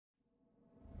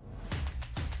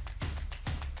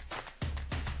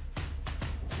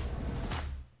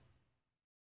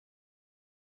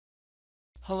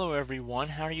Hello everyone,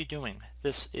 how are you doing?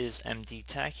 This is MD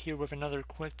Tech here with another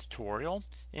quick tutorial.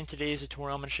 In today's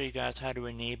tutorial I'm going to show you guys how to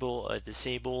enable a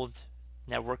disabled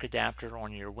network adapter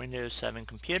on your Windows 7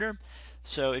 computer.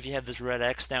 So if you have this red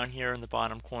X down here in the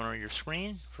bottom corner of your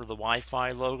screen for the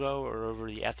Wi-Fi logo or over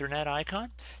the Ethernet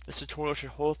icon, this tutorial should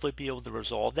hopefully be able to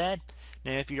resolve that.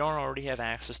 Now if you don't already have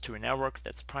access to a network,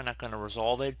 that's probably not going to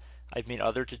resolve it. I've made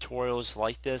other tutorials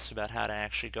like this about how to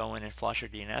actually go in and flush your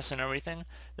DNS and everything.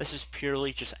 This is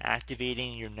purely just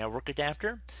activating your network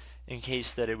adapter in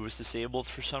case that it was disabled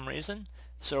for some reason.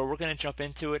 So we're going to jump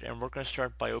into it, and we're going to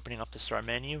start by opening up the start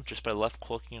menu just by left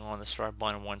clicking on the start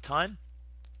button one time.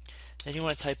 Then you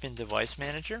want to type in device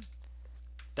manager.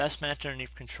 Best match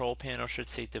underneath control panel should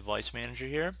say device manager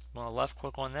here. You want to left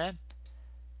click on that.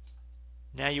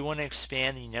 Now you want to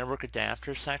expand the network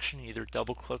adapter section, either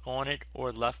double click on it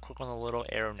or left click on the little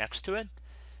arrow next to it.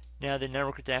 Now the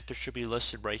network adapter should be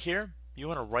listed right here. You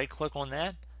want to right click on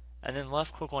that and then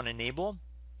left click on enable,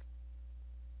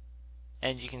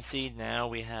 and you can see now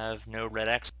we have no red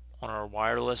X on our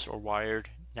wireless or wired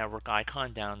network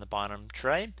icon down in the bottom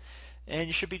tray, and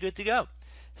you should be good to go.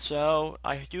 So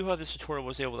I do hope this tutorial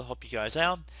was able to help you guys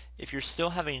out. If you're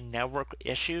still having network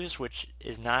issues, which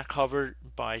is not covered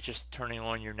by just turning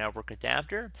on your network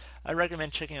adapter, I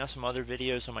recommend checking out some other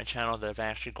videos on my channel that have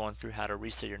actually gone through how to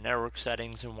reset your network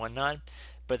settings and whatnot.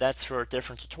 But that's for a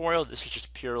different tutorial. This is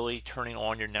just purely turning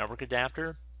on your network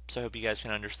adapter. So I hope you guys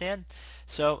can understand.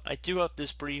 So I do hope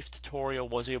this brief tutorial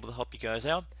was able to help you guys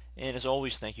out. And as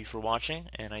always, thank you for watching,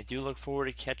 and I do look forward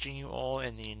to catching you all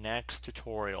in the next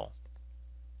tutorial.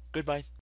 Goodbye.